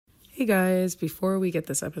Hey guys, before we get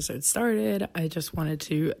this episode started, I just wanted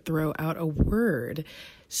to throw out a word.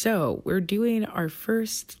 So, we're doing our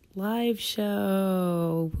first live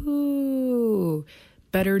show. Woo!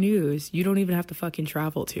 Better news, you don't even have to fucking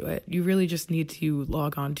travel to it. You really just need to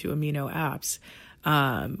log on to Amino Apps.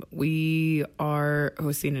 We are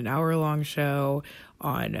hosting an hour-long show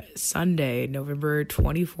on Sunday, November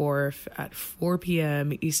 24th at 4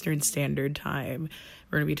 p.m. Eastern Standard Time.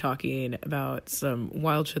 We're going to be talking about some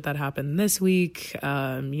wild shit that happened this week.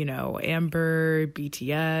 Amber,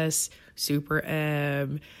 BTS, Super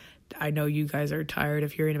M. I know you guys are tired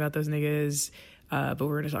of hearing about those niggas, but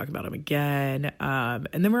we're going to talk about them again. And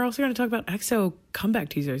then we're also going to talk about EXO comeback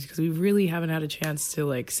teasers because we really haven't had a chance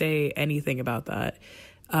to say anything about that.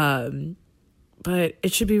 But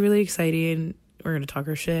it should be really exciting. We're going to talk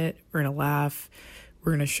our shit. We're going to laugh.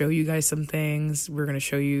 We're going to show you guys some things. We're going to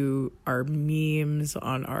show you our memes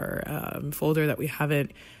on our folder that we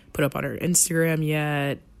haven't put up on our Instagram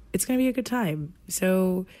yet. It's going to be a good time.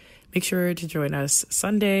 So make sure to join us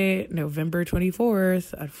Sunday, November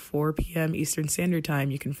 24th at 4 p.m. Eastern Standard Time.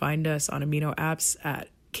 You can find us on Amino Apps at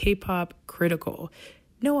K-Pop Critical.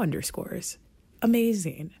 No underscores.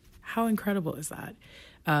 Amazing. How incredible is that?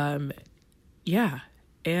 Yeah.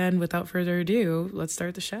 And without further ado, let's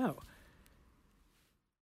start the show.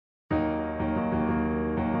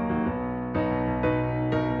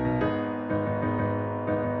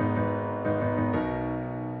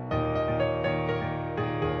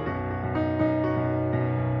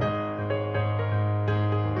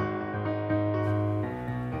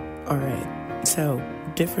 All right, so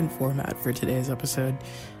different format for today's episode.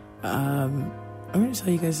 I'm going to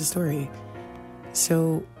tell you guys a story.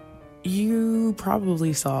 So you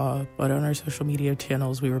probably saw, but on our social media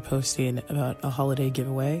channels, we were posting about a holiday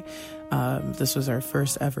giveaway. This was our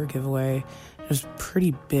first ever giveaway. It was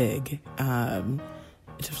pretty big. It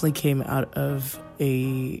definitely came out of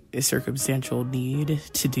a circumstantial need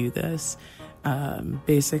to do this.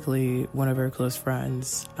 Basically, one of our close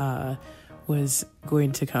friends was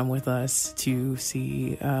going to come with us to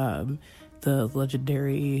see the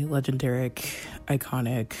legendaric,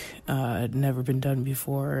 iconic, never been done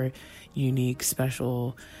before, unique,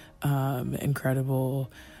 special,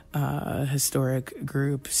 incredible, historic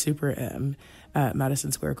group Super M at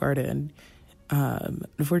Madison Square Garden.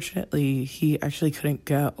 Unfortunately, he actually couldn't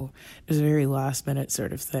go. It was a very last minute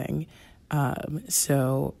sort of thing.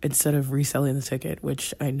 So instead of reselling the ticket,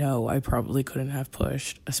 which I know I probably couldn't have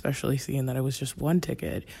pushed, especially seeing that it was just one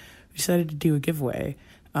ticket, we decided to do a giveaway.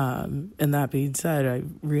 And that being said, I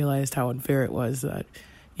realized how unfair it was that,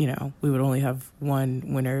 we would only have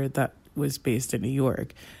one winner that was based in New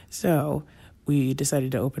York. So we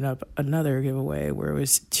decided to open up another giveaway where it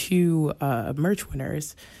was two merch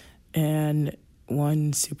winners and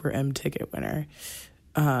one Super M ticket winner.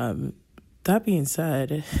 That being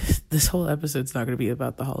said, this whole episode's not going to be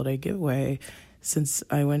about the holiday giveaway since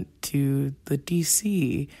I went to the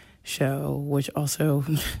DC show, which also,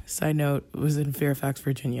 side note, was in Fairfax,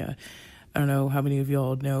 Virginia. I don't know how many of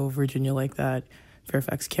y'all know Virginia like that.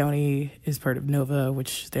 Fairfax County is part of NOVA,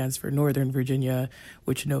 which stands for Northern Virginia,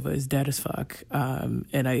 which NOVA is dead as fuck.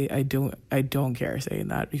 And I don't care saying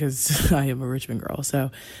that because I am a Richmond girl. So,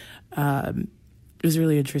 it was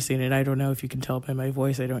really interesting, and I don't know if you can tell by my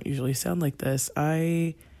voice, I don't usually sound like this.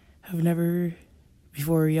 I have never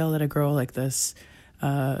before yelled at a girl like this.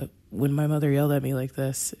 When my mother yelled at me like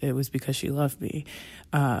this, it was because she loved me.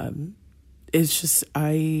 It's just,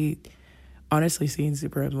 honestly, seeing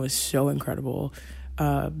Super M was so incredible.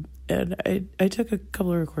 And I took a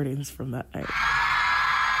couple of recordings from that night.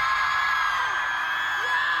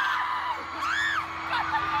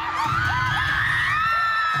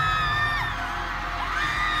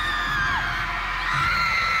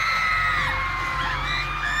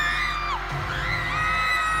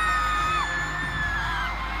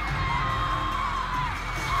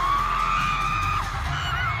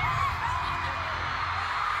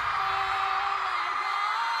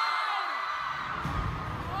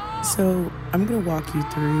 So I'm going to walk you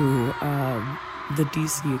through the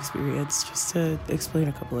DC experience just to explain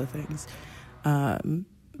a couple of things.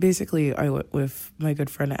 Basically, I went with my good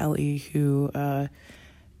friend Ellie, who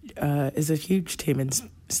is a huge Taemin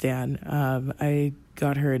stan. I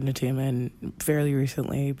got her into Taemin fairly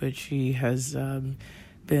recently, but she has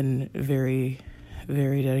been very,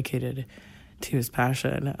 very dedicated to his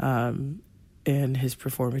passion and his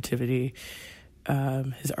performativity,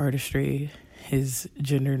 his artistry, his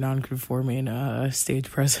gender non-conforming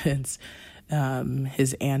stage presence,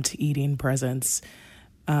 his ant-eating presence.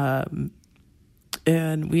 And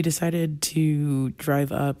we decided to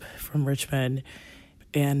drive up from Richmond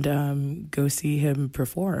and go see him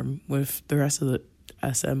perform with the rest of the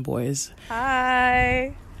SM boys.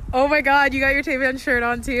 Hi. Oh my god, you got your Tay-Man shirt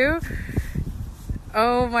on too?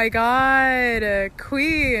 Oh my god,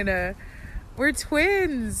 Queen. We're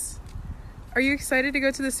twins. Are you excited to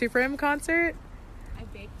go to the Super M concert? I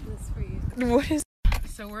baked this for you. What is...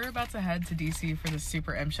 So we're about to head to DC for the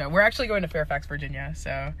Super M show. We're actually going to Fairfax, Virginia,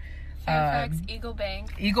 so... Fairfax, Eagle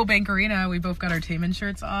Bank Arena. We both got our Tay-Man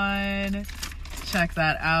shirts on. Check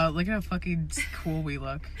that out. Look at how fucking cool we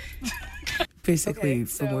look. Basically,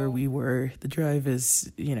 from where we were, the drive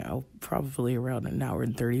is, probably around an hour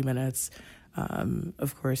and 30 minutes.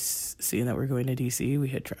 Of course, seeing that we're going to DC, we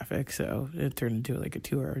hit traffic, so it turned into like a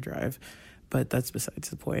 2-hour drive. But that's besides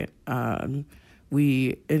the point.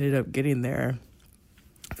 We ended up getting there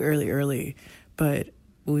fairly early, but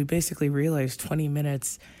we basically realized 20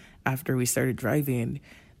 minutes after we started driving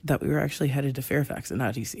that we were actually headed to Fairfax and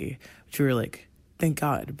not DC, which we were like, thank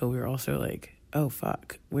God. But we were also like, oh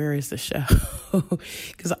fuck, where is the show?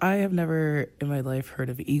 Because I have never in my life heard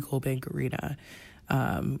of Eagle Bank Arena,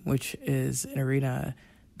 which is an arena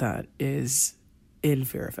that is in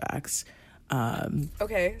Fairfax.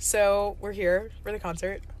 Okay, so we're here for the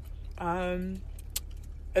concert.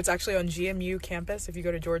 It's actually on GMU campus. If you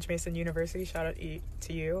go to George Mason University, shout out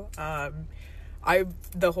to you.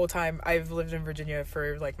 The whole time I've lived in Virginia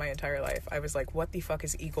for like my entire life, I was like, what the fuck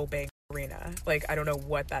is Eagle Bank Arena? Like, I don't know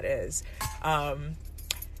what that is.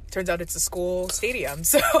 Turns out it's a school stadium,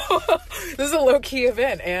 so this is a low-key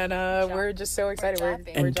event, and we're just so excited.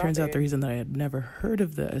 And it turns out the reason that I had never heard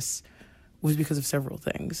of this was because of several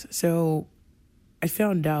things. So I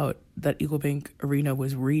found out that Eagle Bank Arena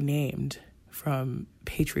was renamed from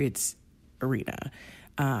Patriots Arena,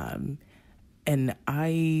 and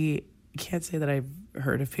I can't say that I've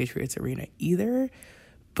heard of Patriots Arena either,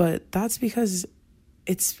 but that's because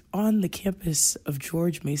it's on the campus of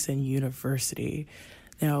George Mason University.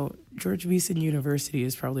 Now, George Mason University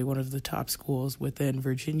is probably one of the top schools within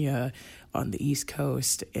Virginia on the East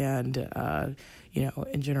Coast, and,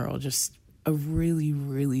 in general, just a really,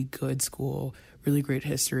 really good school, really great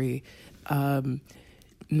history.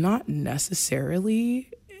 Not necessarily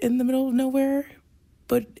in the middle of nowhere,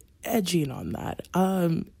 but edging on that.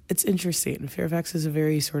 It's interesting. Fairfax is a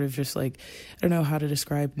very sort of just like, I don't know how to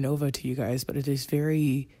describe Nova to you guys, but it is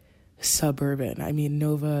very suburban. I mean,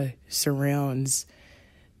 Nova surrounds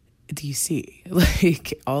DC.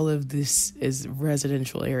 Like, all of this is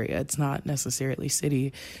residential area. It's not necessarily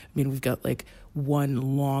city. I mean, we've got like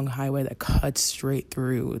one long highway that cuts straight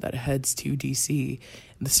through that heads to DC,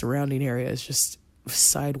 and the surrounding area is just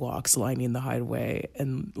sidewalks lining the highway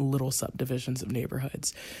and little subdivisions of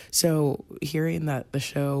neighborhoods. So hearing that the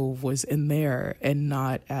show was in there and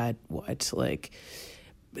not at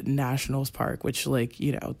Nationals Park, which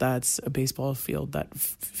that's a baseball field that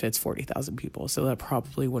fits 40,000 people, so that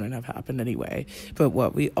probably wouldn't have happened anyway. But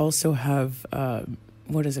we also have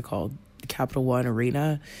what is it called, Capital One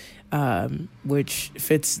Arena, which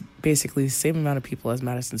fits basically the same amount of people as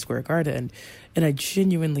Madison Square Garden, and I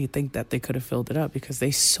genuinely think that they could have filled it up because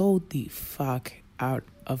they sold the fuck out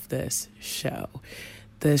of this show.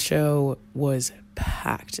 The show was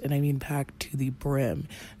packed, and I mean packed to the brim.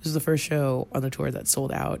 This is the first show on the tour that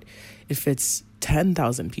sold out. It fits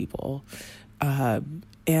 10,000 people,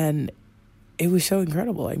 and it was so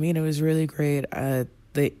incredible. I mean, it was really great.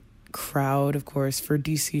 The crowd, of course, for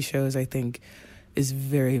DC shows, I think, is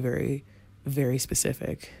very, very, very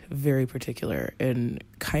specific, very particular, and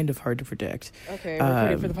kind of hard to predict. Okay,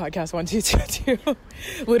 recording for the podcast. 1, 2, 2, 2.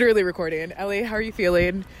 Literally recording. Ellie, how are you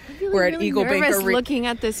feeling? We're at really Eagle Bank Arena. Looking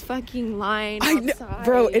at this fucking line outside.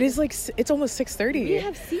 Bro, it is like, it's almost 6:30. We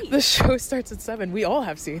have seats. The show starts at 7. We all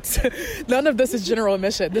have seats. None of this is general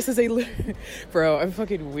admission. This is bro, I'm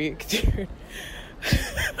fucking weak, dude.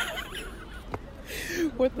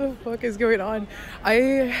 What the fuck is going on?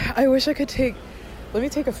 I wish I could let me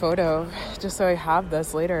take a photo just so I have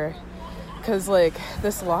this later, because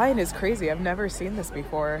this line is crazy. I've never seen this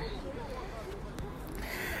before,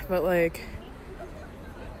 but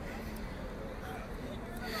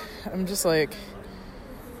I'm just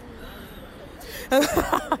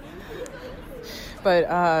but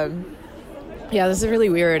yeah, this is really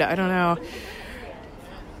weird. I don't know.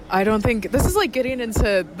 I don't think this is getting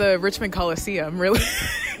into the Richmond Coliseum, really.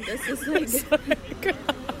 This is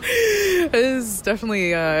It is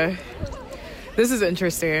definitely this is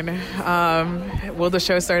interesting. Will the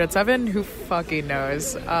show start at 7? Who fucking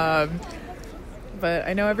knows? But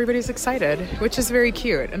I know everybody's excited, which is very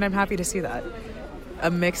cute, and I'm happy to see that.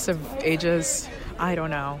 A mix of ages, I don't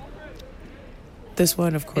know. This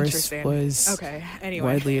one, of course, was okay. Anyway.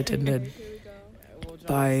 widely attended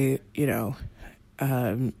by,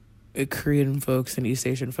 Korean folks and East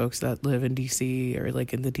Asian folks that live in DC or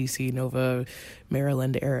like in the DC, Nova,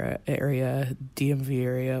 Maryland area, DMV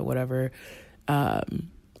area, whatever.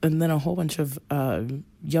 And then a whole bunch of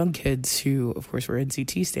young kids who, of course, were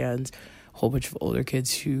NCT stans, a whole bunch of older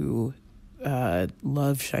kids who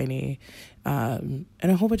love SHINee, and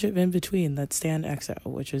a whole bunch of in between that stan EXO,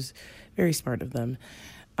 which is very smart of them.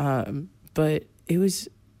 But it was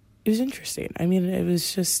interesting. I mean, it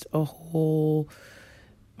was just a whole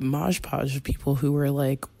mosh podge of people who were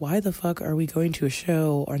like, why the fuck are we going to a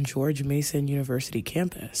show on George Mason University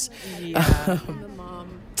campus? Yeah. The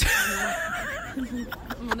mom.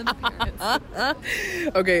 One of the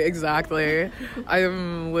parents. Okay, exactly.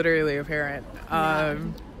 I'm literally a parent.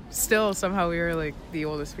 Still, somehow we were like the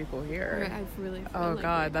oldest people here. I really feel Oh like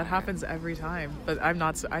God, that happens every time. But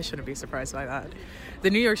I shouldn't be surprised by that. The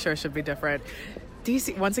New York show should be different.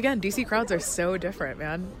 DC, once again, DC crowds are so different,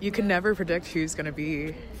 man. You can never predict who's going to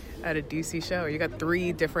be at a DC show. You got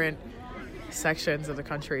 3 different sections of the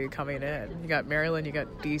country coming in. You got Maryland, you got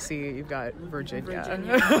DC, you've got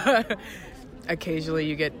Virginia. Occasionally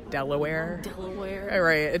you get Delaware. All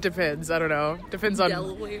right, it depends. I don't know. Depends on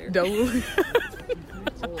Delaware.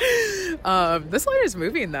 This line is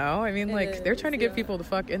moving though. I mean, like they're trying to get people to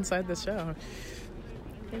fuck inside the show.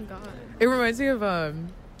 Thank God. It reminds me of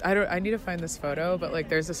I need to find this photo, but like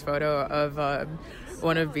there's this photo of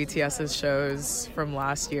one of BTS's shows from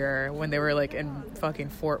last year when they were like in fucking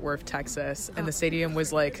Fort Worth, Texas, and the stadium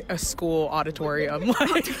was like a school auditorium.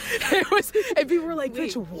 Like it was, and people were like,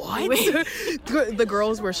 "Bitch, what?" The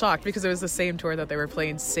girls were shocked because it was the same tour that they were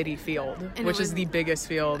playing Citi Field, which is the biggest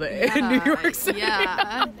field in New York City.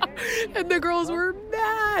 Yeah. And the girls were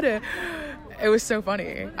mad. It was so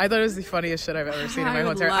funny. I thought it was the funniest shit I've ever seen in my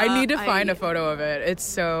whole entire life. I need to find a photo of it. It's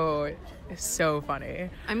so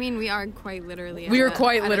funny. I mean, we are quite literally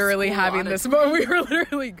having this moment. We were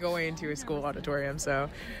literally going to a school auditorium, so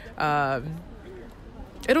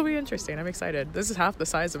it'll be interesting. I'm excited. This is half the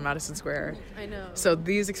size of Madison Square. I know. So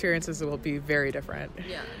these experiences will be very different.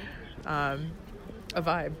 Yeah. A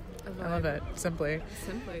vibe. I love it. Simply.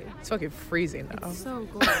 It's fucking freezing though. It's so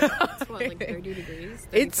cold. It's what, like 30 degrees?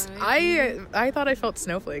 35? I thought I felt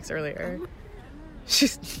snowflakes earlier. She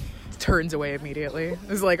turns away immediately. It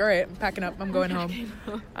was like, all right, I'm packing up. I'm going home.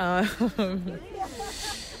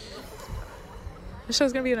 The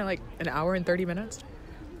show's gonna be in like an hour and 30 minutes.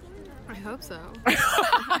 I hope so.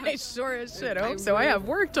 I sure as shit hope so. I have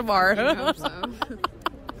work tomorrow. I hope so.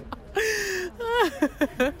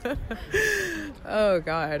 Oh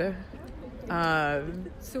God.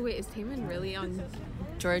 So wait, is Taemin really on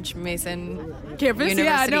George Mason campus?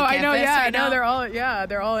 University I know. right now?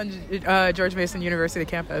 They're all in George Mason University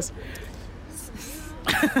campus.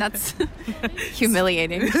 That's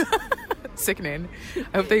humiliating. Sickening.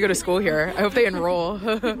 I hope they go to school here. I hope they enroll.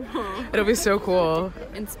 It'll be so cool.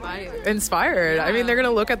 Inspired. Yeah. I mean, they're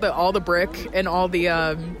gonna look at all the brick and all the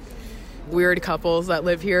weird couples that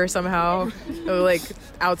live here somehow, like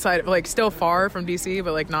outside, like still far from DC,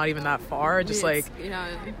 but like not even that far. Just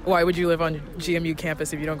why would you live on GMU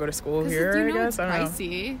campus if you don't go to school here? I guess I don't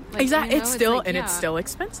know. Like, exactly. It's still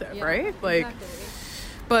expensive, right? Like, exactly.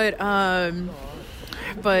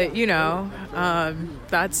 but you know,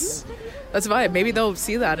 that's a vibe. Maybe they'll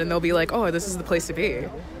see that and they'll be like, oh, this is the place to be.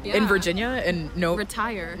 Yeah. In Virginia and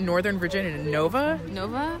retire. Northern Virginia and Nova,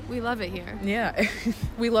 we love it here. Yeah.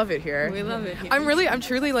 We love it here. I'm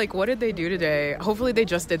truly like, what did they do today? Hopefully they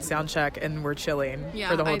just did sound check and we're chilling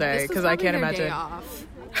for the whole day, because I can't imagine. Day off.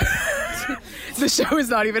 The show is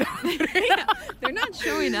not even happening. Yeah, they're not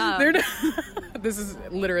showing up. This is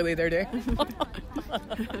literally their day.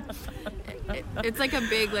 It's like a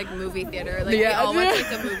big like movie theater. Like we all went to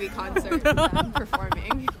like a movie concert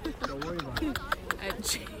performing. At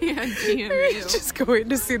GMU. Just going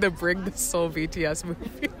to see the Bring the Soul BTS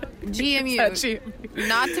movie. GMU.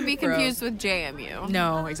 Not to be confused with JMU.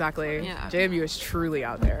 No, exactly. Yeah. JMU is truly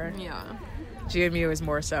out there. Yeah. GMU is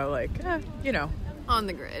more so like, you know. On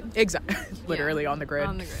the grid. Exactly. Literally on the grid.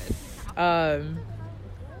 On the grid.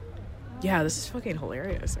 Yeah, this is fucking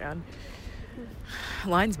hilarious, man.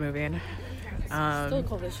 Line's moving. Still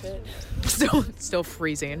cold as shit. Still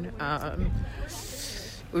freezing.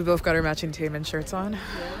 We both got our matching Taemin shirts on.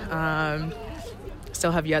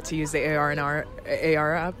 Still have yet to use the AR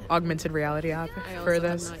app, augmented reality app, for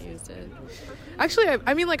this. I have not used it. Actually,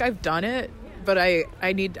 I mean, like, I've done it, but I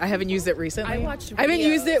haven't used it recently. I haven't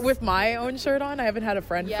used it with my own shirt on. I haven't had a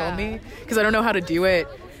friend film me because I don't know how to do it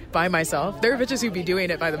by myself. There are bitches who be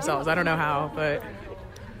doing it by themselves. I don't know how, but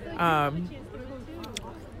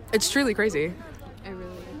it's truly crazy. It really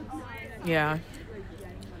is. Yeah.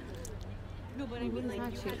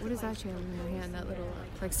 What is that you have in your hand? That little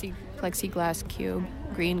plexiglass cube,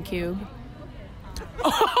 green cube.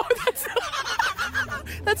 Oh,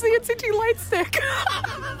 that's the NCT light stick.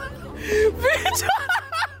 Bitch.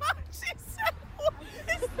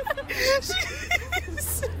 She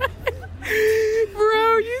said,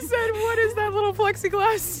 bro, you said, what is that little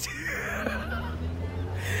plexiglass?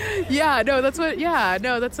 Yeah, no, that's let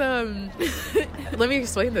me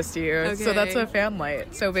explain this to you. Okay. So that's a fan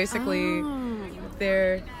light. So basically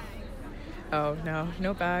they're, oh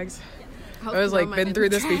no bags. I was like, been through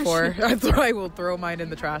this before. I will throw mine in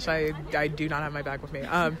the trash. I do not have my bag with me.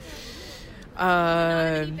 Not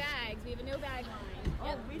any bags. We have a no bag line.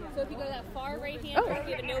 Yep. So if you go to that far right hand door,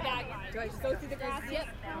 we have a no bag line. Just go through the grass. Yep.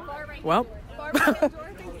 Far right. Well. Far right door.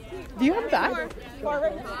 Do you have a bag? Far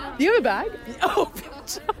right. Do you have a bag? Oh,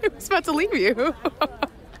 bitch. I was about to leave you.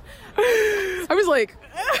 I was like.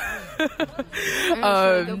 Should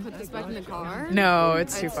I go put this back in the car? No,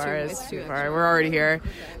 it's too far. It's too far. We're already here.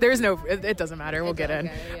 There's no. It doesn't matter. We'll get in.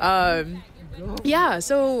 Yeah.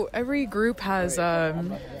 So every group has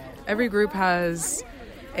a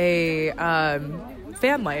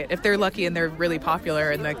fan light. If they're lucky and they're really popular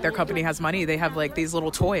and like their company has money, they have like these little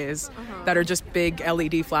toys that are just big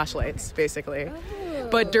LED flashlights, basically.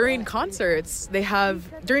 But during concerts,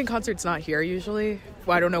 not here usually.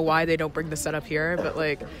 Well, I don't know why they don't bring the setup here, but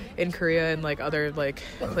like in Korea and like other like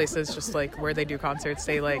places just like where they do concerts,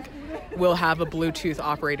 they like will have a Bluetooth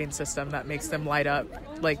operating system that makes them light up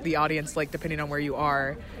like the audience, like depending on where you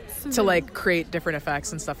are, to like create different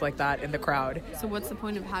effects and stuff like that in the crowd. So what's the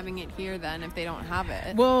point of having it here then if they don't have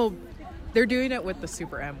it? Well, they're doing it with the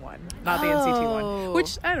Super M one, not the NCT one.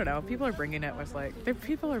 Which, I don't know, people are bringing it with like,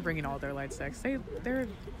 people are bringing all their light sticks.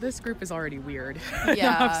 This group is already weird.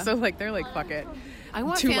 Yeah. So like, they're like, fuck it. I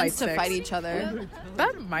want fans to fight each other.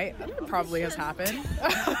 That probably has happened.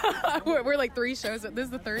 We're like 3 shows. This is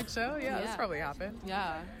the 3rd show? Yeah, this probably happened.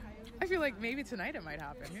 Yeah. I feel like maybe tonight it might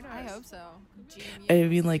happen. Who knows? I hope so. I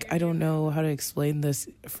mean, like, I don't know how to explain this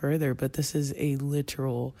further, but this is a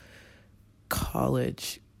literal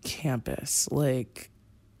college campus. Like,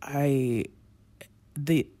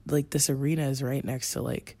 this arena is right next to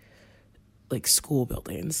like school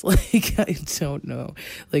buildings. Like, I don't know,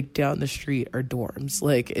 like down the street are dorms.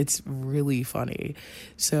 Like, it's really funny.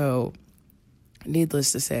 So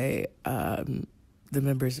needless to say, the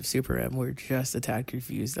members of Super M were just a tad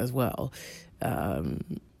confused as well.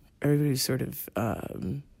 Everybody was sort of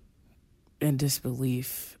in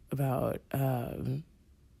disbelief about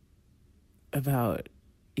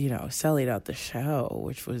selling out the show,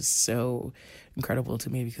 which was so incredible to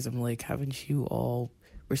me because I'm like, haven't you all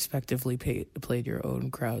respectively played your own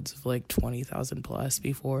crowds of like 20,000 plus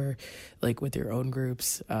before, like with your own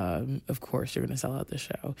groups? Of course you're going to sell out the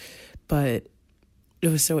show. But it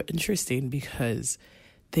was so interesting because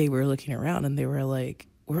they were looking around and they were like,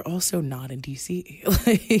 we're also not in DC.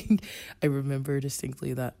 Like, I remember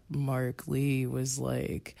distinctly that Mark Lee was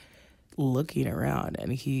like looking around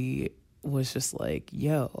and he was just like,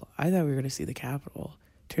 yo, I thought we were going to see the Capitol.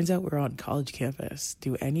 Turns out we're on college campus.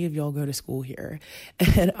 Do any of y'all go to school here?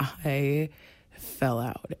 And I fell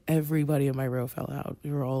out. Everybody in my row fell out.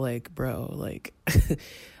 We were all like, bro, like,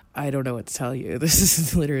 I don't know what to tell you. This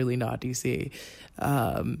is literally not DC.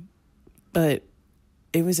 But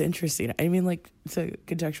it was interesting. I mean, like, to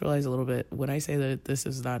contextualize a little bit, when I say that this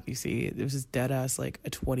is not DC, it was dead ass like a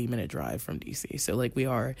 20-minute drive from DC. So like we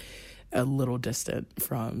are a little distant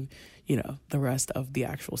from, the rest of the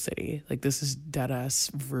actual city. Like, this is dead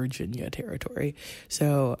ass Virginia territory.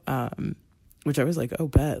 So, which I was like, oh,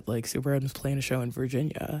 bet, like Super M's playing a show in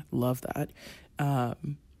Virginia. Love that.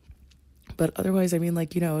 But otherwise, I mean,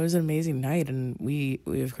 like, it was an amazing night, and we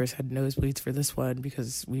of course had nosebleeds for this one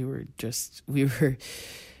because we were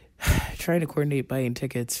trying to coordinate buying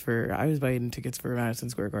tickets I was buying tickets for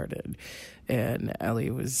Madison Square Garden, and Ellie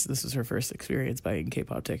this was her first experience buying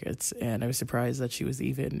K-pop tickets, and I was surprised that she was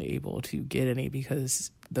even able to get any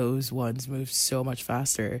because those ones moved so much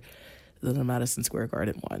faster than the Madison Square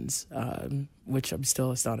Garden ones, which I'm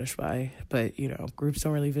still astonished by. But, groups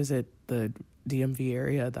don't really visit the DMV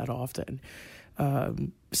area that often.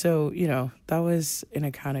 So, that was an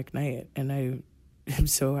iconic night, and I am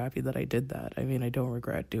so happy that I did that. I mean, I don't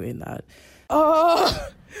regret doing that.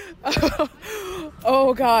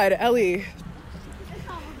 Oh God, Ellie,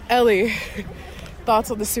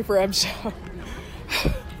 thoughts on the Super M show?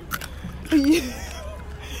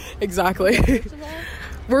 Exactly.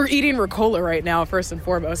 We're eating Ricola right now, first and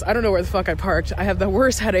foremost. I don't know where the fuck I parked. I have the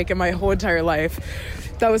worst headache in my whole entire life.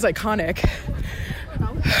 That was iconic.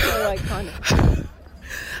 That was so iconic.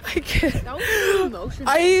 I can't. That was so emotional.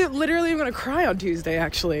 I literally am gonna cry on Tuesday,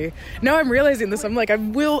 actually. Now I'm realizing this. I'm like, I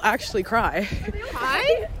will actually cry.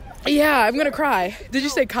 Kai? Yeah, I'm gonna cry. Did you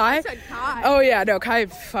say Kai? I said Kai. Oh yeah, no, Kai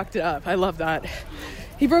fucked it up. I love that.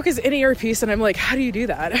 He broke his in-ear piece, and I'm like, how do you do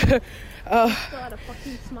that? Still had a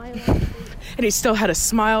fucking smile on his face. And he still had a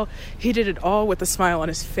smile. He did it all with a smile on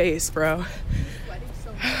his face, bro. Sweating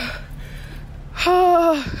so much.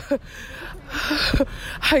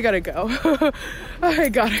 I gotta go. I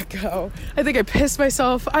gotta go. I think I pissed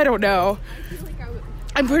myself. I don't know. I feel like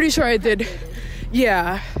I'm pretty sure I did.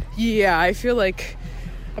 Yeah, I feel like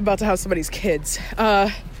I'm about to have somebody's kids.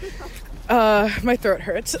 My throat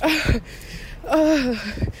hurts.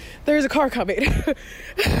 There's a car coming.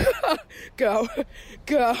 Go.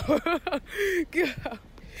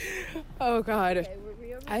 Oh God.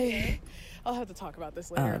 Okay, I'll have to talk about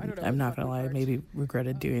this later. I don't know. I'm not gonna lie. I maybe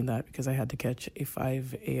regretted doing that because I had to catch a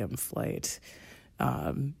 5 a.m. flight.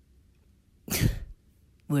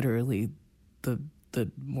 Literally the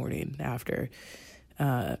morning after,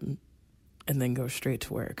 and then go straight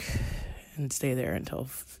to work and stay there until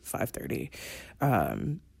 5:30,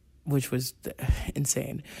 which was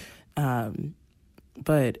insane.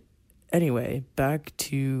 But anyway, back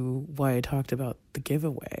to why I talked about the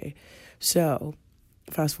giveaway. So,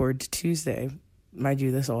 fast forward to Tuesday. Mind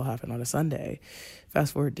you, this all happened on a Sunday.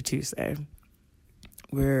 Fast forward to Tuesday.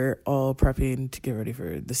 We're all prepping to get ready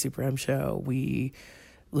for the Super M show. We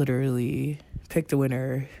literally picked a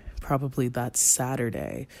winner probably that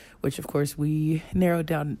Saturday, which of course we narrowed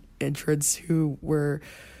down entrants who were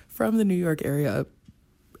from the New York area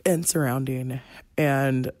and surrounding.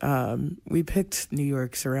 And we picked New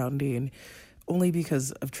York surrounding only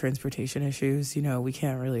because of transportation issues. You know, we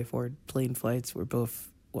can't really afford plane flights. We're both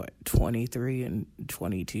 23 and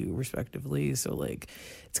 22 respectively, so like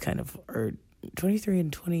it's kind of our 23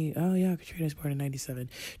 and 20. Oh yeah, Katrina's born in 97.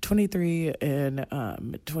 23 and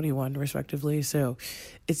 21 respectively, so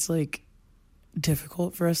it's like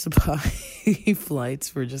difficult for us to buy flights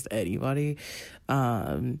for just anybody.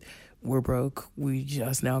 We're broke. We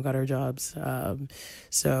just now got our jobs,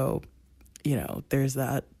 so you know, there's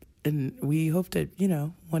that. And we hope to, you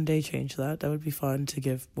know, one day change that. That would be fun to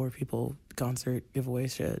give more people concert giveaway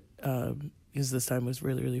shit, because this time was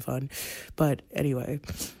really, really fun. But anyway,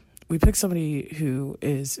 we picked somebody who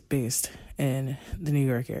is based in the New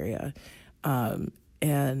York area,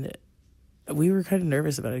 and we were kind of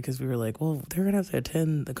nervous about it because we were like, well, they're going to have to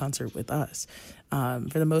attend the concert with us.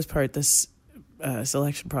 For the most part, this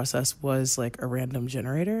selection process was like a random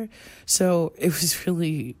generator. So it was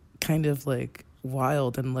really kind of like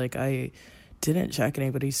wild, and like I didn't check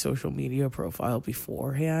anybody's social media profile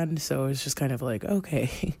beforehand, so it's just kind of like,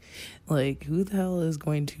 okay, like who the hell is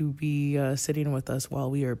going to be sitting with us while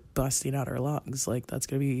we are busting out our lungs? Like that's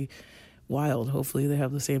gonna be wild. Hopefully they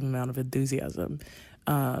have the same amount of enthusiasm,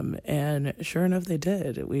 and sure enough they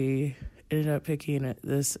did. We ended up picking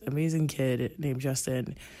this amazing kid named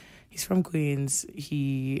Justin. He's from Queens.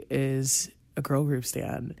 He is a girl group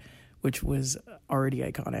stan, which was already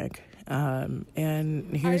iconic. And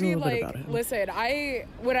here's a little bit about it. Listen,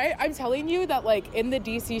 I'm telling you that like in the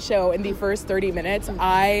DC show, in the first 30 minutes,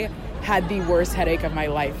 I had the worst headache of my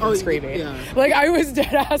life from screaming. Yeah. Like I was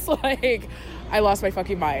dead ass like I lost my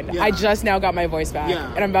fucking mind. Yeah. I just now got my voice back,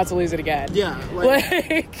 and I'm about to lose it again. Yeah,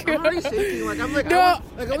 like I'm already shaking. Like I'm like, no,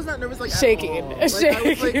 I was not nervous. Like shaking, at all. Like, I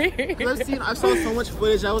was like, I saw so much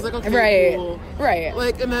footage. I was like, okay, cool. Right.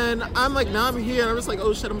 Like, and then I'm like, now I'm here, and I'm just like,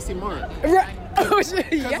 oh shit, I'm gonna see Mark. Right. Oh shit.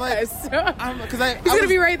 Yes. Like, he's gonna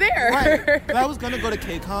be right there. Right. I was gonna go to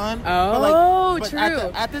KCON. Oh, but true.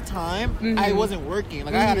 At the time, I wasn't working.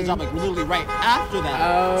 Like I had a job like literally right after that.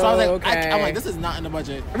 Oh, so I was like, okay. I'm like, this is not in the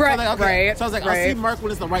budget. Right. So I was like, okay. Right. So I was like, I'll see Mark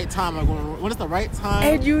when it's the right time. Like when it's the right time.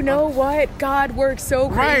 And you know what? God works so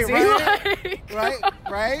crazy. Right.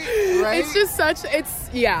 Right. It's just such. It's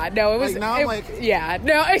It was. Like, now I'm like. Yeah.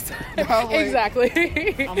 No. Exactly.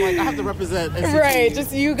 I'm like, I have to represent NCT. Right.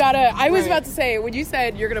 Just you gotta. I was about to say when you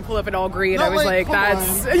said you're gonna pull up an all green. No, I was like,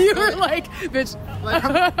 that's. You were like, bitch. Like,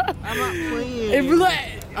 I'm not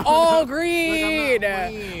playing. All green.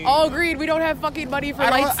 Like, all green. We don't have fucking money for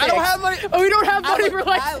light sticks. I don't have money. Oh, we don't have money for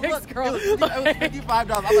light sticks, girl. It was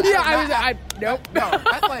 $55. Nope. No,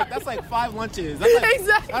 that's like 5 lunches.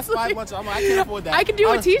 Exactly. That's 5 lunches. I'm like, I can't afford that. I can do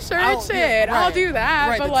a t-shirt shit. I'll do that.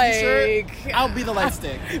 Right, but the like, t-shirt, I'll be the light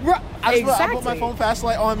stick. Exactly. I put my phone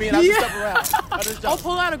flashlight on me and I just step around. I'll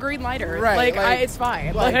pull out a green lighter. Right. It's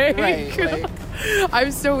fine. Right.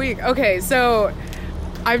 I'm so weak. Okay, so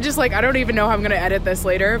I'm just like, I don't even know how I'm gonna edit this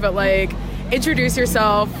later, but like, introduce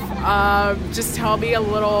yourself. Just tell me a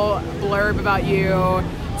little blurb about you.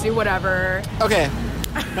 Do whatever. Okay.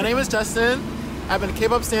 My name is Justin. I've been a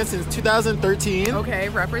K-pop stan since 2013. Okay,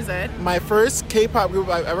 represent. My first K-pop group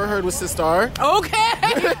I've ever heard was Sistar.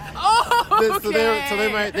 Okay. Oh, okay. So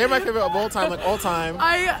they're my favorite of all time, like all time.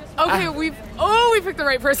 We picked the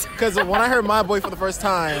right person. Because when I heard My Boy for the first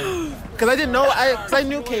time, because I didn't know, because I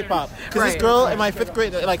knew K-pop. Because this girl in my fifth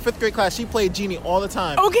grade class, she played Genie all the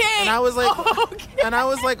time. Okay. And I was like,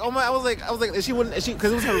 she wouldn't,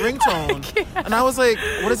 because it was her ringtone. And I was like,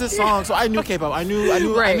 what is this song? So I knew K-pop. I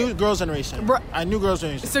knew Girls' Generation. I knew Girls'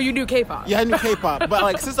 Generation. So you knew K-pop. Yeah, I knew K-pop. But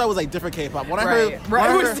like, since I was like different K-pop, when I heard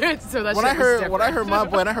My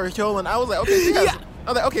Boy and I heard Hyolyn, I was like,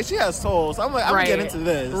 okay, she has soul. So I'm like, I'm gonna get into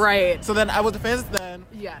this. Right. So then I was the fans then.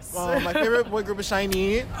 Yes. My favorite boy group is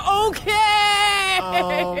SHINee. Okay.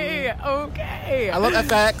 Okay. I love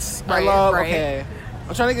FX. Okay.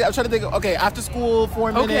 I'm trying to think. Okay, After School,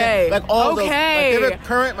 4 Minute. Okay. Like all those.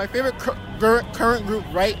 My favorite current group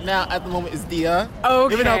right now at the moment is Dia.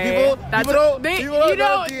 Okay. Even though people don't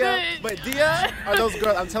know Dia, but Dia are those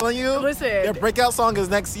girls. I'm telling you. Listen. Their breakout song is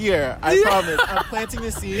next year. I promise. I'm planting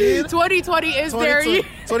the seed. 2020 is their year.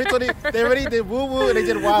 2020. They already did Woo Woo and they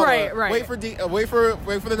did Wild. Right. Wait for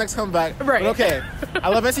the next comeback. Right. But okay. I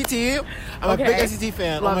love NCT. I'm a big NCT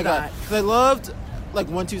fan. Love oh my that. god. Because I loved like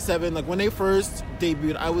 127. Like when they first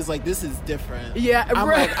debuted, I was like, this is different. Yeah.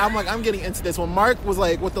 I'm getting into this. When Mark was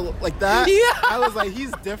like with the like that, yeah. I was like,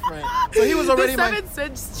 he's different. So he was already the 7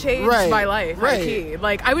 Sins changed my life. Right.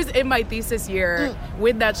 Like I was in my thesis year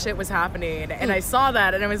when that shit was happening, and I saw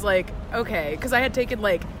that, and I was like, okay, because I had taken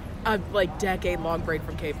like a decade-long break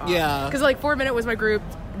from K-pop. Yeah. Because like 4 Minute was my group,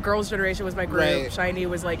 Girls' Generation was my group, Right. SHINee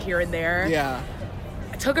was like here and there. Yeah.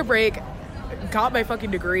 I took a break, got my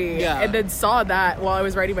fucking degree, and then saw that while I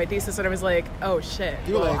was writing my thesis, and I was like, oh shit,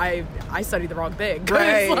 I studied the wrong thing.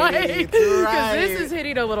 Because this is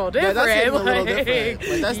hitting a little different. Yeah, that's hitting a little different.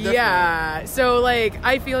 Like, that's different. Yeah. So like,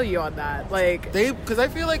 I feel you on that. Like, because I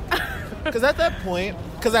feel like, because at that point,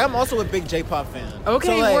 because I'm also a big J-pop fan. Okay,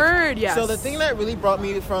 so like, word, yes. So the thing that really brought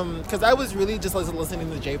me from, because I was really just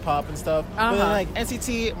listening to J-pop and stuff, but then like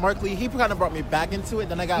NCT, Mark Lee, he kind of brought me back into it.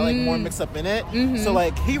 Then I got like more mixed up in it. Mm-hmm. So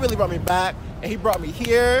like he really brought me back, and he brought me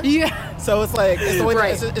here. Yeah. So it's like it's the way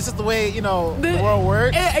it's just the way the world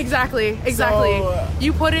works. Exactly. So,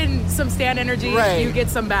 you put in some stan energy, you get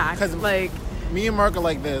some back. Because like me and Mark are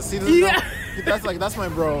like this. He doesn't know. That's my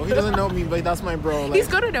bro. He doesn't know me, but that's my bro. Like, he's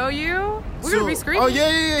gonna know you. We're gonna be screaming. Oh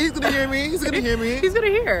yeah. He's gonna hear me. He's gonna hear me. He's gonna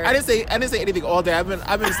hear. I didn't say anything all day. I've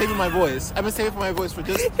been saving my voice. I've been saving my voice for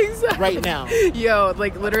just right now. Yo,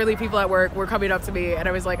 like literally, people at work were coming up to me, and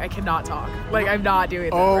I was like, I cannot talk. Like I'm not doing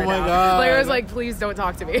this. Oh right my now. god. Like I was like, please don't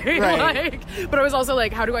talk to me. Right. But I was also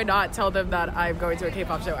like, how do I not tell them that I'm going to a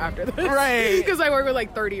K-pop show after this? Right. Because I work with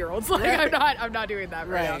like 30-year-olds. Like I'm not doing that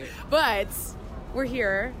right now. But we're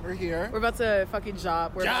here. We're about to fucking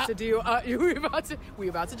job. We're about to do. We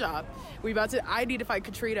about to job. I need to find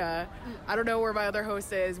Katrina. I don't know where my other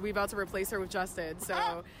host is. We about to replace her with Justin.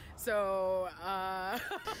 So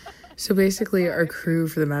basically, our crew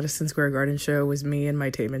for the Madison Square Garden show was me in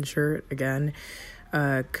my Taemin shirt again.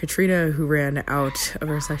 Katrina, who ran out of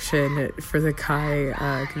our section for the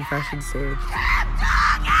Kai confession stage.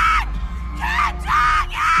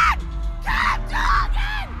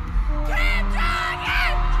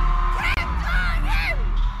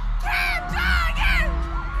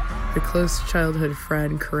 Her close childhood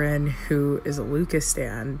friend Corinne, who is a Lucas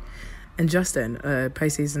stan, and Justin, a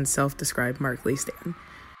Pisces and self-described Mark Lee stan.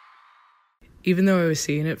 Even though I was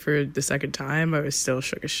seeing it for the second time, I was still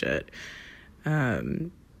shook as shit.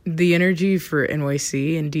 The energy for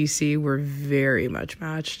NYC and DC were very much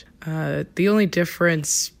matched. The only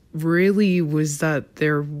difference really was that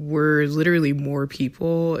there were literally more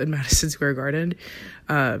people in Madison Square Garden.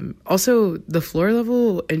 Also, the floor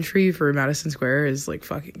level entry for Madison Square is like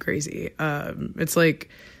fucking crazy. It's like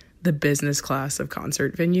the business class of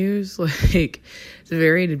concert venues. Like it's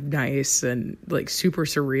very nice and like super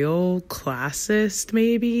surreal, classist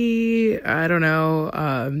maybe. I don't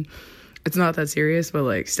know. It's not that serious, but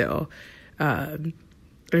like still.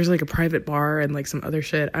 There's like a private bar and like some other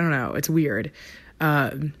shit. I don't know. It's weird.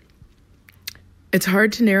 It's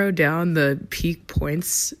hard to narrow down the peak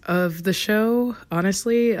points of the show,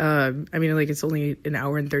 honestly. I mean, like, it's only an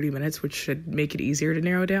hour and 30 minutes, which should make it easier to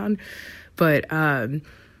narrow down. But I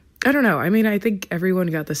don't know. I mean, I think everyone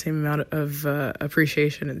got the same amount of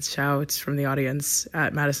appreciation and shouts from the audience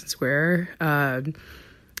at Madison Square.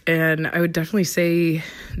 And I would definitely say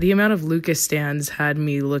the amount of Lucas stands had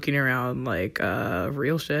me looking around like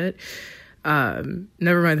real shit.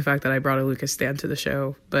 Never mind the fact that I brought a Lucas stand to the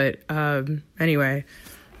show, but anyway.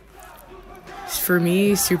 For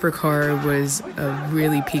me, Supercar was a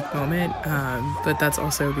really peak moment, but that's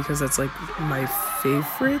also because that's like my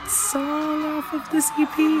favorite song off of this EP.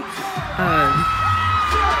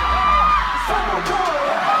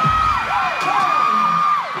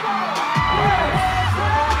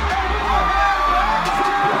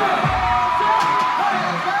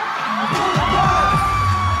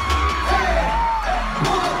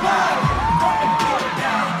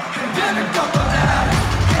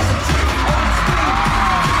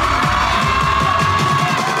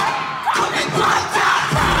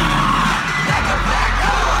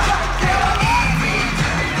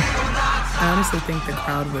 I think the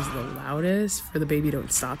crowd was the loudest for the Baby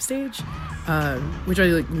Don't Stop stage, which I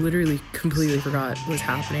like literally completely forgot was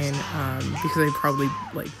happening because I probably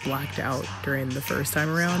like blacked out during the first time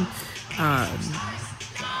around.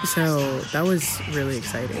 So that was really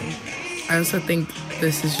exciting. I also think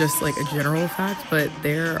this is just like a general fact, but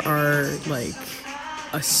there are like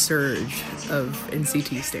a surge of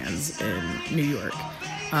NCT stans in New York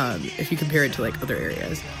if you compare it to like other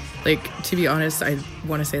areas. Like, to be honest, I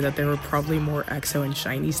want to say that there were probably more EXO and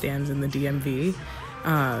SHINee stans in the DMV.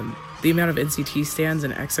 The amount of NCT stans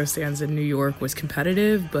and EXO stans in New York was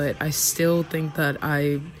competitive, but I still think that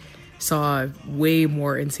I saw way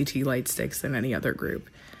more NCT light sticks than any other group.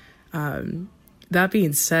 That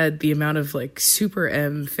being said, the amount of like Super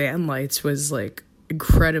M fan lights was like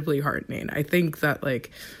incredibly heartening. I think that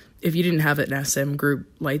like if you didn't have an SM group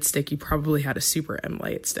light stick, you probably had a Super M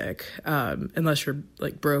light stick, unless you're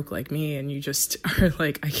like broke like me and you just are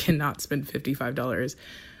like, I cannot spend $55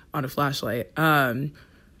 on a flashlight.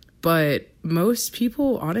 But most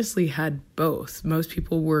people honestly had both. Most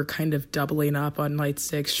people were kind of doubling up on light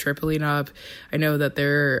sticks, tripling up. I know that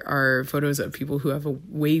there are photos of people who have a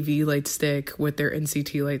wavy light stick with their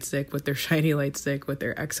NCT light stick, with their SHINee light stick, with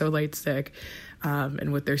their EXO light stick,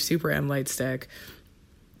 and with their Super M light stick.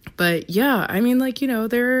 But yeah, I mean, like, you know,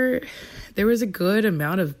 there was a good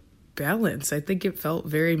amount of balance. I think it felt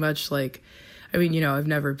very much like, I mean, you know, I've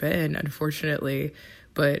never been, unfortunately,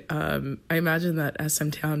 but I imagine that SM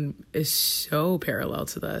Town is so parallel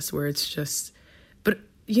to this, where it's just, but,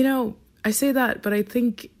 you know, I say that, but I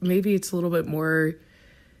think maybe it's a little bit more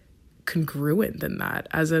congruent than that,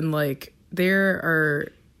 as in, like, there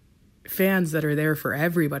are fans that are there for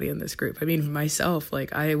everybody in this group. I mean, myself,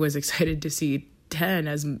 like, I was excited to see 10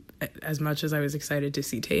 as much as I was excited to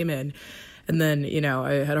see Taemin. And then, you know,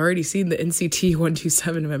 I had already seen the NCT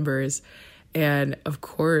 127 members, and of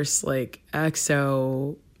course, like,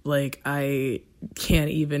 EXO, like, I can't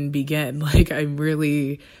even begin. Like, I'm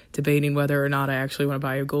really debating whether or not I actually want to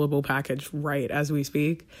buy a global package right as we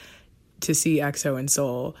speak to see EXO in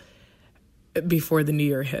Seoul before the new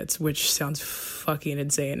year hits, which sounds fucking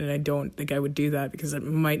insane, and I don't think I would do that because it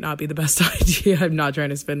might not be the best idea. I'm not trying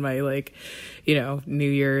to spend my, like, you know, New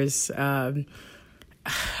Year's on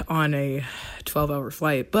a 12-hour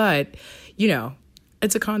flight, but, you know,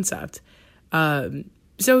 it's a concept.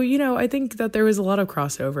 So, you know, I think that there was a lot of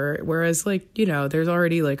crossover, whereas, like, you know, there's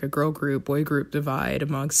already like a girl group, boy group divide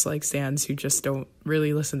amongst like stans who just don't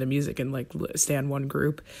really listen to music and like stan one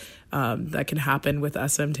group. That can happen with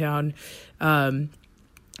SM Town.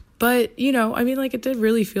 But, you know, I mean, like, it did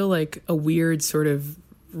really feel like a weird sort of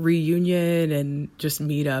reunion and just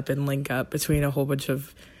meet up and link up between a whole bunch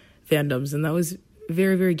of fandoms. And that was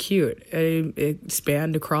very, very cute. It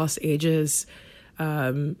spanned across ages.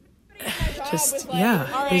 Just, yeah.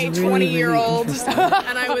 All right, it was really, 20-year-old. Really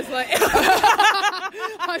and I was like,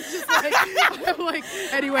 I was just like, I'm like,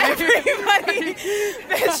 anyway. Everybody,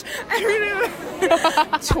 bitch,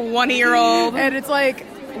 20-year-old. And it's like,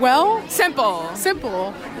 well, simple.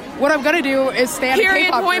 What I'm gonna do is stand period,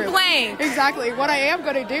 K-pop point group. blank. Exactly. What I am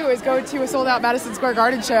gonna do is go to a sold-out Madison Square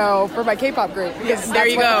Garden show for my K-pop group. Yes, there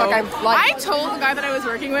you go. I told the guy that I was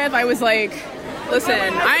working with, I was like, listen,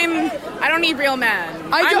 I don't need real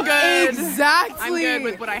men. I'm good. Exactly. I'm good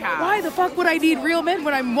with what I have. Why the fuck would I need real men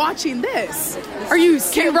when I'm watching this? Are you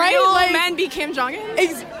Can right? real like, men be Kim Jong-un?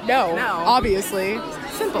 No.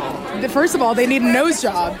 Simple. Obviously. First of all, they need a nose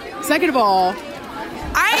job. Second of all,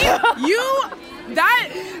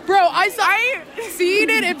 bro, I seen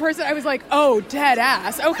it in person. I was like, oh, dead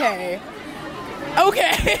ass. Okay.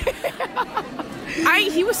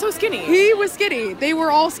 He was so skinny. He was skinny. They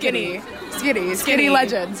were all skinny. Skinny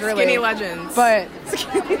legends, really. Skinny legends. But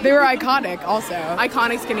they were iconic also.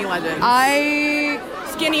 Iconic skinny legends.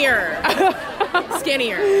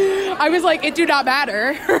 skinnier. I was like, it do not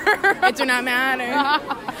matter. It do not matter.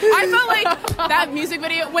 I felt like that music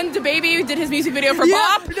video, when DaBaby did his music video for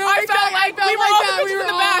Bop, I felt like we were all the bitches in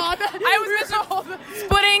the back. I was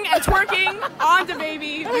splitting and twerking on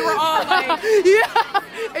DaBaby. We were all like, yeah,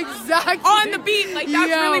 exactly. On the beat. Like, that's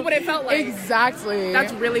really what it felt like. Exactly.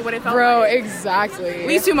 That's really what it felt like. Bro, like. exactly.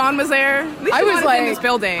 Lee Soo-man was there. I was like, in this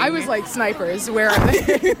building. I was like, snipers, where are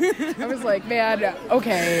they? I was like, man,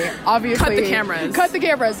 okay, obviously. Cut the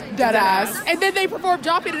cameras, dead ass. And then they performed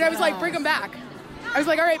Drop It, and I was like, bring them back. I was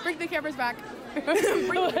like, all right, bring the cameras back.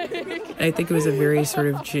 I think it was a very sort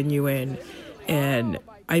of genuine, and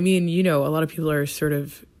I mean, you know, a lot of people are sort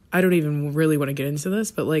of, I don't even really want to get into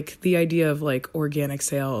this, but like the idea of like organic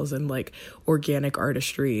sales and like organic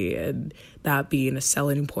artistry and that being a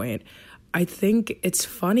selling point. I think it's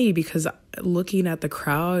funny because looking at the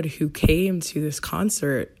crowd who came to this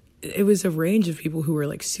concert, it was a range of people who were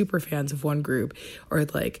like super fans of one group or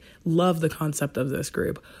like love the concept of this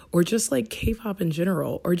group or just like K-pop in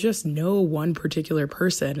general or just know one particular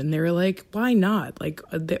person. And they were like, why not? Like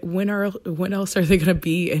when else are they going to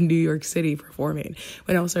be in New York City performing?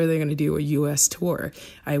 When else are they going to do a US tour?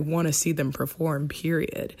 I want to see them perform,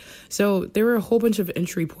 period. So there were a whole bunch of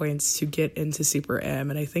entry points to get into Super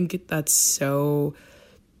M. And I think that's so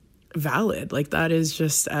valid. Like that is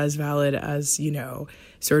just as valid as, you know,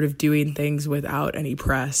 sort of doing things without any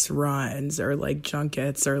press runs or like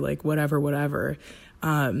junkets or like whatever.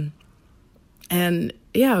 And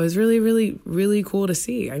yeah, it was really, really, really cool to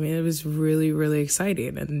see. I mean, it was really, really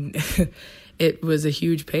exciting and it was a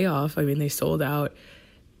huge payoff. I mean, they sold out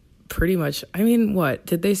pretty much. I mean, what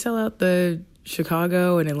did they sell out the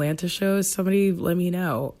Chicago and Atlanta shows? Somebody let me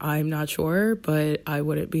know. I'm not sure, but I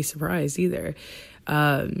wouldn't be surprised either.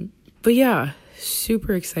 But yeah,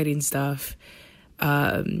 super exciting stuff.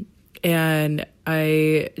 And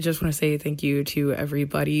I just want to say thank you to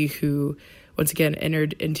everybody who once again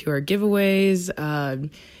entered into our giveaways. And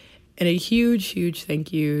a huge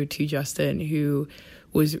thank you to Justin, who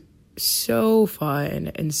was so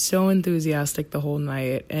fun and so enthusiastic the whole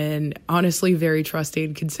night and honestly very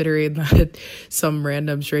trusting, considering that some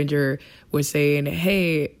random stranger was saying,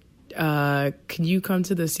 hey, can you come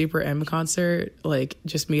to the Super M concert? Like,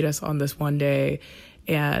 just meet us on this one day.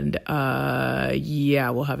 And yeah,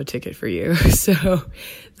 we'll have a ticket for you. So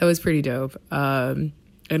that was pretty dope. And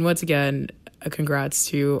once again, congrats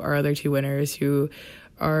to our other two winners who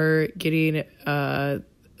are getting the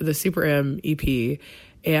Super M EP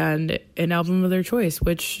and an album of their choice,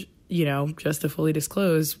 which, you know, just to fully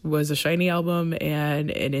disclose, was a SHINee album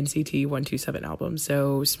and an NCT 127 album.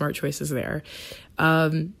 So smart choices there.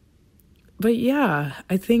 But yeah,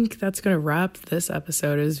 I think that's going to wrap this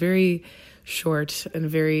episode. It was very short and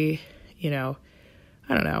very, you know,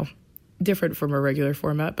 I don't know, different from a regular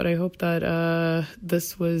format, but I hope that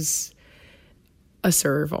this was a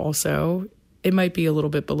serve also. It might be a little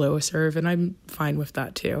bit below a serve, and I'm fine with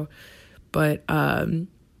that too. But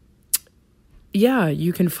yeah,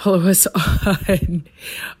 you can follow us on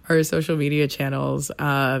our social media channels,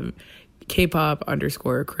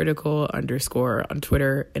 Kpop_critical_ on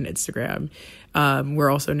Twitter and Instagram. We're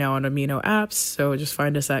also now on Amino apps, so just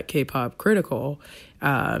find us at Kpop Critical.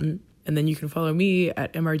 And then you can follow me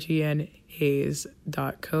at mrgnhaze.co.uk.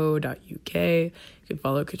 You can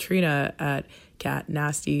follow Katrina at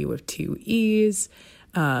catnasty with 2 E's.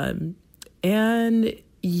 And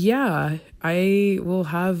yeah, I will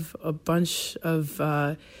have a bunch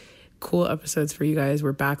of cool episodes for you guys.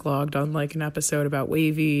 We're backlogged on like an episode about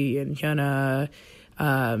Wavy and Hyuna.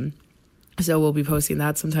 So we'll be posting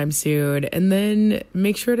that sometime soon. And then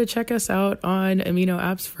make sure to check us out on Amino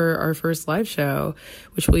apps for our first live show,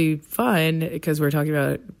 which will be fun because we're talking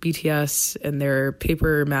about BTS and their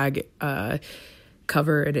Paper Mag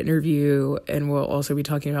cover and interview. And we'll also be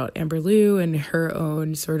talking about Amber Liu and her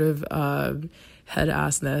own sort of head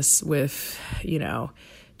assness with, you know,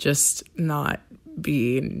 just not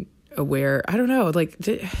being aware. I don't know, like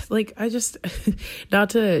I just,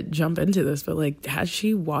 not to jump into this, but like, has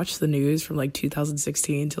she watched the news from like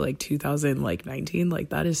 2016 to like 2019? Like,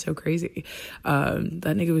 that is so crazy. That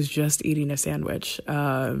nigga was just eating a sandwich.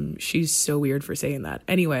 She's so weird for saying that.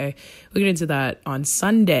 Anyway, we'll get into that on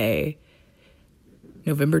Sunday,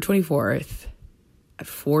 November 24th at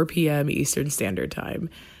 4 p.m. Eastern Standard Time.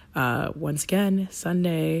 Once again,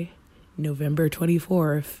 Sunday, November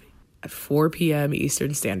 24th at 4 p.m.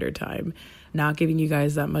 Eastern Standard Time. Not giving you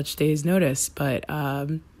guys that much day's notice, but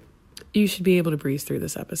you should be able to breeze through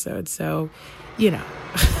this episode. So, you know.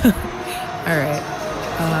 All right.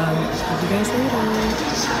 See you guys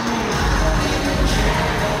later.